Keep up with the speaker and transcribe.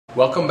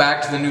Welcome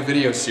back to the new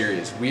video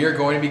series. We are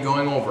going to be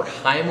going over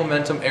high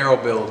momentum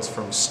arrow builds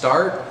from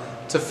start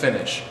to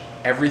finish.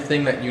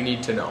 Everything that you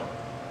need to know.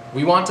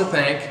 We want to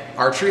thank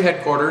Archery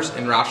Headquarters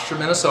in Rochester,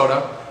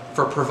 Minnesota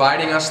for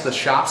providing us the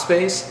shop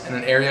space and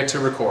an area to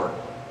record.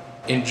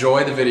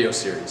 Enjoy the video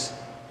series.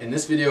 In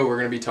this video we're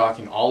going to be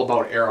talking all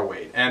about arrow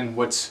weight, and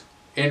what's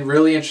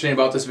really interesting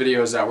about this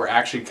video is that we're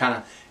actually kind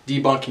of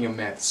debunking a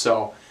myth.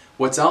 So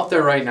what's out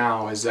there right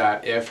now is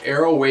that if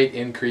arrow weight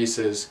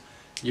increases,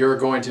 you're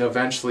going to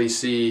eventually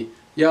see,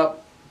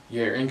 yep,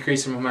 you're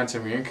increasing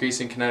momentum, you're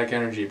increasing kinetic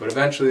energy, but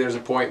eventually there's a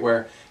point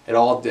where it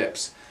all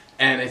dips.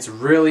 And it's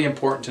really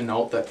important to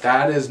note that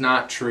that is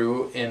not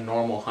true in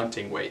normal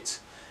hunting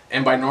weights.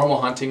 And by normal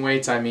hunting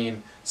weights, I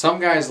mean some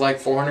guys like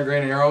 400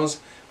 grain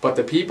arrows, but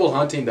the people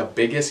hunting the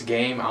biggest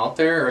game out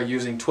there are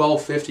using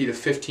 1250 to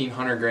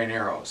 1500 grain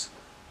arrows.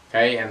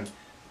 Okay, and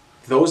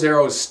those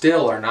arrows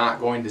still are not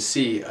going to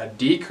see a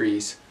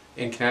decrease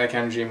in kinetic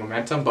energy and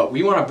momentum, but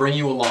we want to bring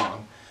you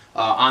along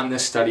on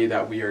this study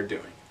that we are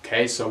doing.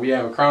 Okay, so we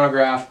have a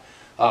chronograph,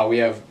 we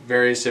have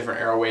various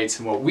different arrow weights,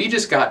 and what we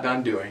just got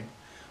done doing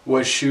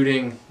was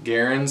shooting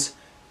Garen's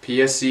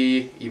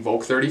PSC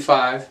Evoke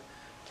 35.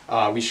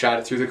 We shot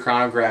it through the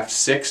chronograph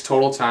 6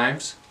 total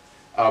times.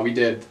 We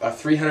did a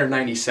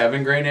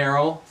 397 grain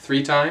arrow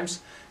 3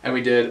 times, and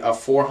we did a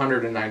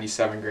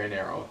 497 grain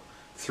arrow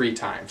 3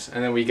 times.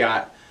 And then we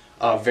got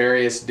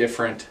various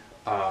different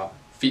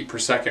feet per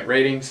second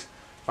ratings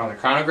from the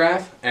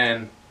chronograph,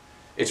 and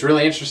it's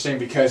really interesting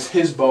because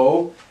his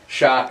bow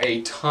shot a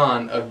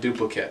ton of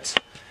duplicates.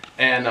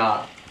 And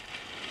I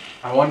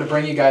wanted to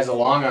bring you guys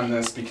along on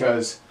this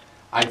because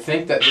I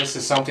think that this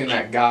is something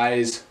that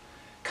guys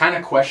kind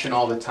of question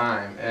all the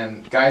time.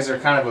 And guys are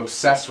kind of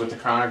obsessed with the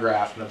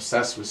chronograph and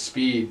obsessed with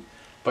speed,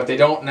 but they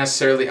don't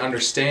necessarily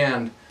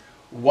understand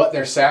what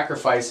they're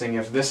sacrificing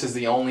if this is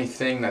the only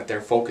thing that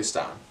they're focused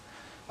on.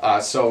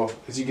 So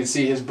as you can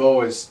see, his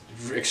bow is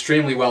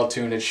extremely well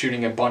tuned at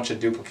shooting a bunch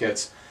of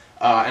duplicates.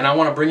 And I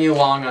want to bring you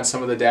along on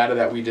some of the data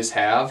that we just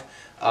have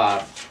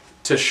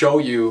to show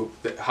you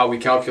how we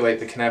calculate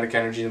the kinetic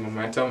energy and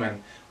momentum.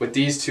 And with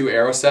these 2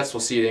 arrow sets,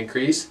 we'll see it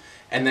increase.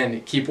 And then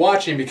keep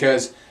watching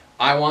because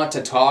I want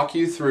to talk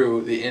you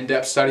through the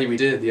in-depth study we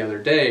did the other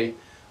day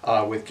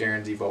with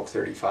Garen's Evoke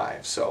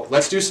 35. So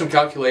let's do some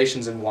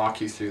calculations and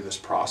walk you through this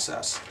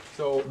process.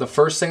 So the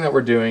first thing that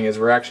we're doing is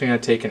we're actually going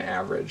to take an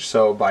average.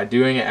 So by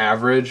doing an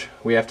average,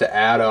 we have to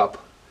add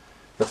up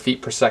the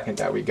feet per second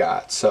that we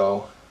got.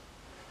 So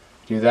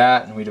do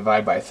that and we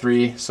divide by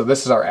 3. So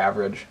this is our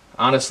average.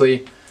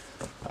 Honestly,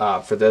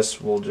 for this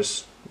we're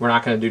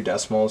not going to do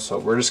decimals, so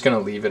we're just going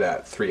to leave it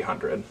at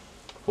 300.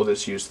 We'll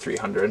just use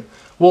 300.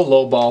 We'll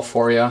lowball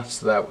for you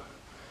so that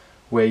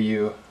way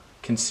you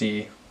can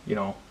see, you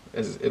know,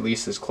 at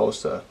least as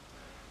close to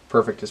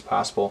perfect as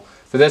possible.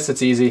 For this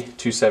it's easy,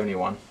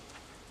 271.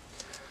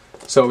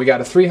 So we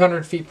got a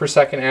 300 feet per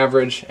second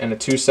average and a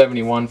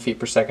 271 feet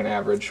per second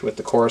average with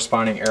the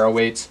corresponding arrow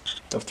weights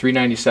of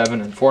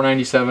 397 and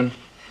 497.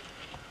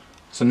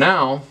 So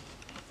now,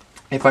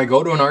 if I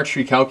go to an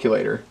archery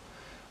calculator,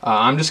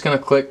 I'm just going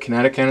to click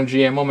kinetic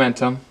energy and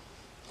momentum.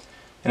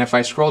 And if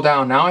I scroll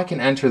down, now I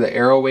can enter the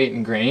arrow weight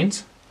in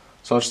grains.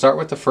 So I'll start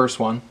with the first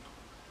one,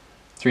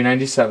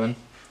 397.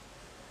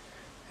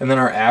 And then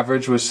our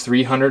average was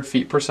 300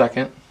 feet per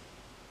second.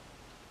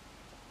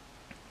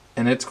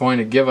 And it's going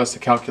to give us a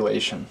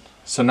calculation.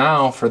 So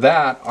now for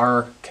that,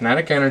 our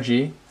kinetic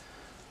energy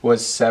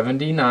was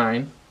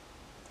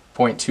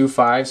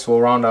 79.25, so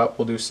we'll round up,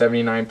 we'll do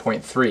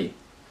 79.3.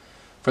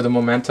 For the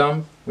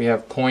momentum, we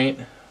have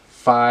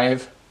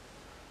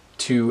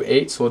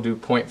 0.528, so we'll do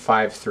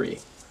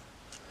 0.53.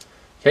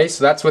 Okay,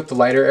 so that's with the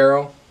lighter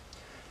arrow.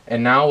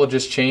 And now we'll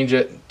just change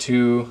it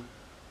to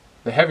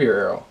the heavier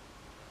arrow,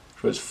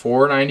 which was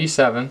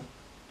 497.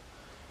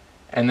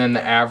 And then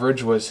the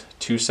average was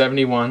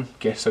 271.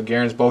 Okay, so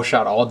Garen's bow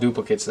shot all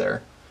duplicates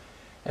there.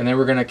 And then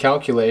we're going to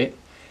calculate.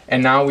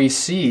 And now we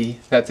see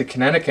that the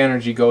kinetic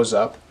energy goes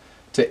up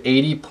to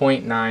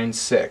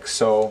 80.96.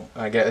 So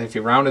I guess if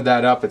you rounded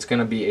that up, it's going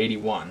to be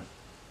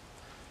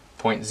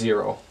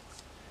 81.0.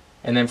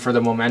 And then for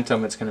the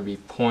momentum, it's going to be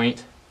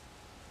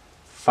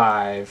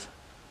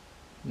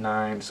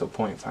 0.59, so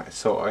 0.5.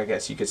 So I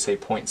guess you could say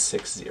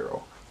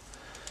 0.60.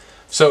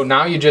 So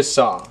now you just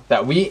saw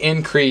that we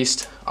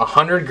increased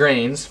 100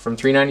 grains from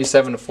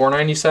 397 to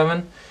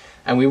 497,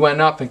 and we went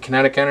up in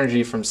kinetic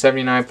energy from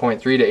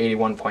 79.3 to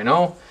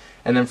 81.0,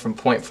 and then from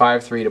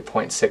 0.53 to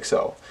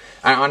 0.60.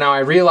 Now I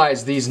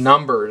realize these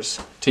numbers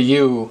to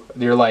you,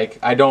 you're like,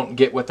 I don't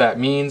get what that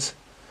means.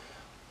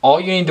 All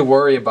you need to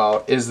worry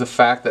about is the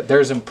fact that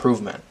there's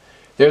improvement.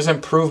 There's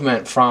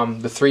improvement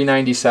from the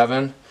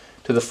 397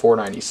 to the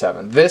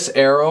 497. This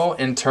arrow,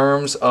 in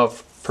terms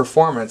of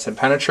performance and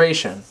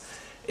penetration,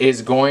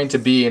 is going to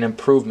be an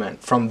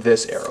improvement from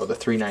this arrow, the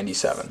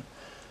 397.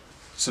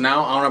 So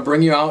now I want to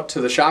bring you out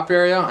to the shop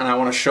area and I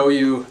want to show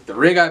you the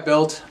rig I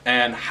built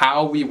and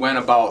how we went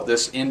about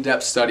this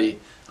in-depth study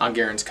on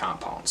Garen's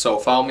compound. So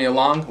follow me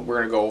along,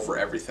 we're gonna go over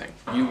everything.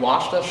 You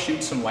watched us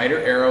shoot some lighter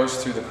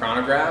arrows through the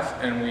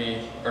chronograph, and we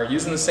are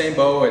using the same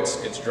bow.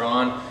 It's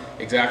drawn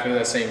exactly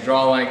the same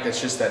draw length.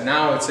 It's just that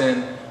now it's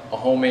in a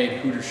homemade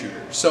hooter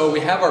shooter. So we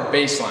have our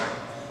baseline.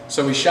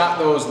 So we shot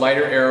those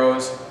lighter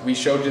arrows, we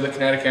showed you the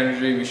kinetic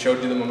energy, we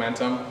showed you the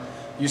momentum.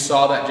 You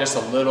saw that just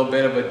a little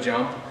bit of a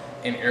jump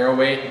in arrow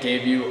weight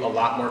gave you a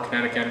lot more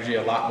kinetic energy,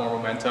 a lot more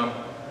momentum.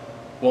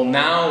 Well,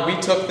 now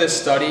we took this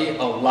study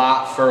a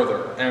lot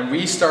further, and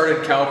we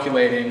started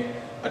calculating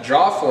a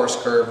draw force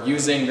curve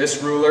using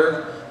this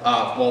ruler,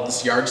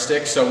 this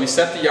yardstick. So we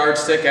set the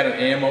yardstick at an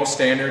AMO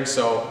standard,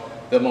 so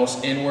the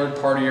most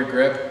inward part of your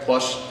grip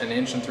plus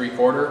 1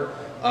 3/4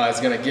 is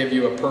going to give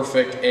you a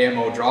perfect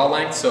AMO draw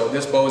length. So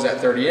this bow is at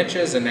 30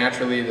 inches, and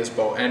naturally this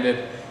bow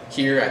ended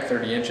here at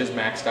 30 inches,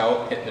 maxed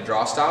out, hitting the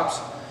draw stops.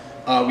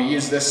 We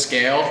use this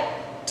scale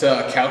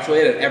to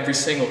calculate at every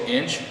single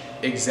inch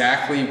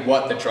exactly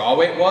what the draw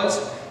weight was,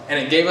 and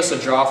it gave us a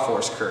draw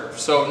force curve.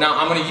 So now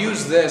I'm going to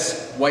use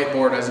this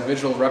whiteboard as a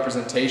visual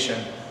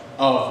representation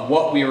of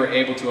what we were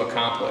able to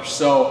accomplish.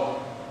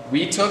 So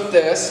we took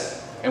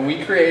this and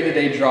we created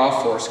a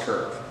draw force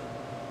curve.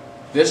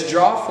 This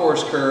draw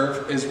force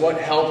curve is what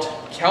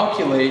helped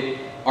calculate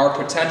our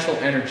potential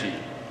energy.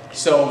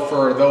 So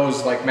for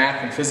those like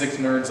math and physics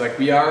nerds like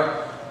we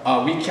are,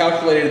 we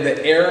calculated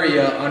the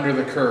area under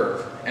the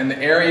curve, and the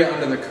area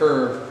under the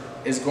curve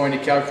is going to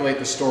calculate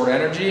the stored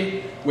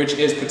energy, which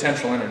is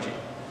potential energy.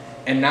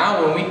 And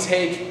now when we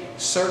take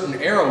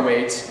certain arrow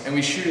weights and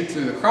we shoot it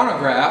through the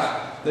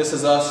chronograph, this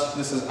is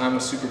us, I'm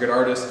a super good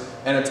artist,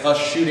 and it's us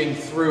shooting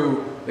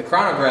through the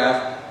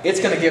chronograph, it's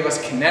going to give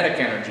us kinetic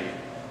energy.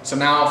 So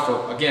now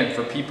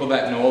for people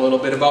that know a little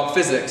bit about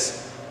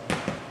physics,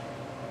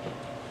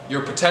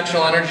 your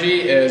potential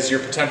energy is your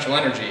potential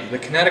energy. The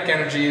kinetic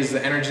energy is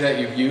the energy that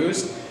you've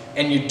used,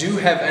 and you do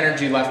have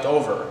energy left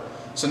over.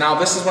 So now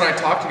this is when I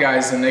talk to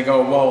guys and they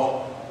go,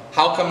 well,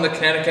 how come the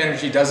kinetic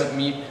energy doesn't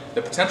meet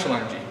the potential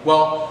energy?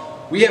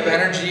 Well, we have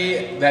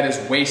energy that is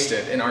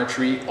wasted in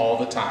archery all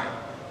the time.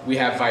 We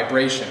have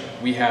vibration,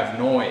 we have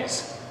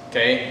noise,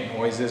 okay?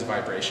 Noise is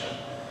vibration.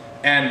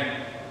 And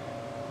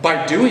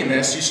by doing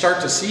this, you start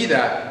to see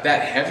that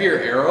that heavier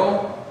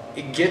arrow,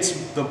 it gets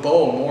the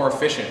bow more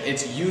efficient.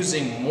 It's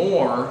using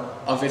more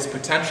of its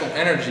potential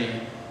energy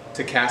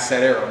to cast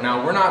that arrow.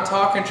 Now, we're not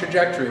talking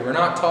trajectory, we're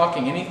not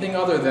talking anything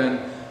other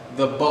than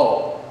the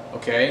bow,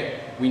 okay?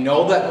 We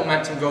know that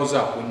momentum goes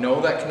up, we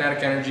know that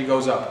kinetic energy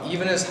goes up,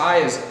 even as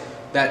high as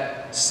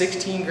that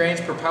 16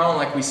 grains per pound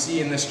like we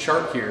see in this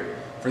chart here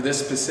for this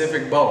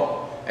specific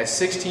bow. At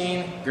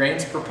 16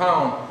 grains per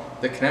pound,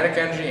 the kinetic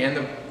energy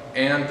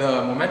and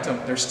the momentum,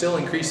 they're still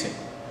increasing,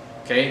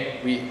 okay?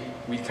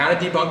 We kind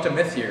of debunked a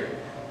myth here.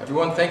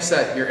 Everyone thinks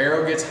that your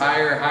arrow gets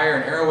higher and higher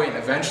in arrow weight, and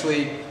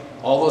eventually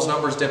all those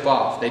numbers dip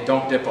off. They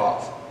don't dip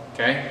off,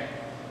 okay?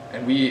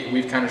 And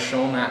we've kind of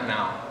shown that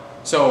now.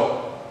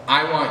 So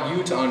I want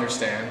you to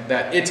understand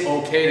that it's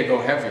okay to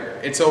go heavier.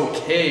 It's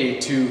okay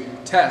to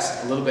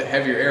test a little bit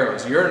heavier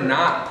arrows. You're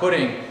not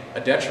putting a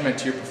detriment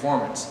to your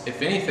performance.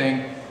 If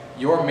anything,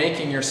 you're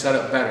making your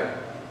setup better.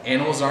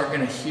 Animals aren't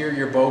going to hear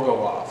your bow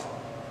go off.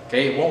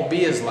 Okay, it won't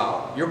be as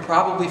loud. You'll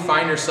probably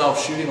find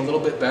yourself shooting a little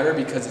bit better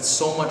because it's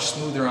so much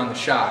smoother on the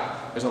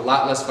shot. There's a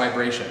lot less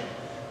vibration.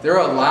 There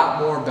are a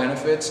lot more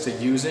benefits to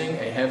using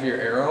a heavier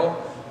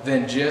arrow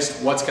than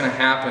just what's going to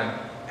happen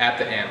at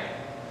the animal.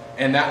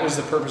 And that was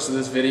the purpose of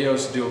this video,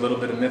 is to do a little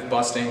bit of myth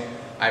busting.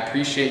 I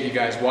appreciate you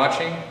guys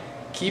watching.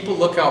 Keep a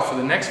lookout for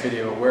the next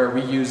video where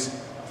we use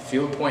a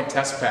field point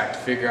test pack to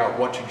figure out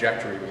what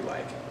trajectory we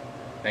like.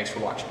 Thanks for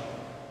watching.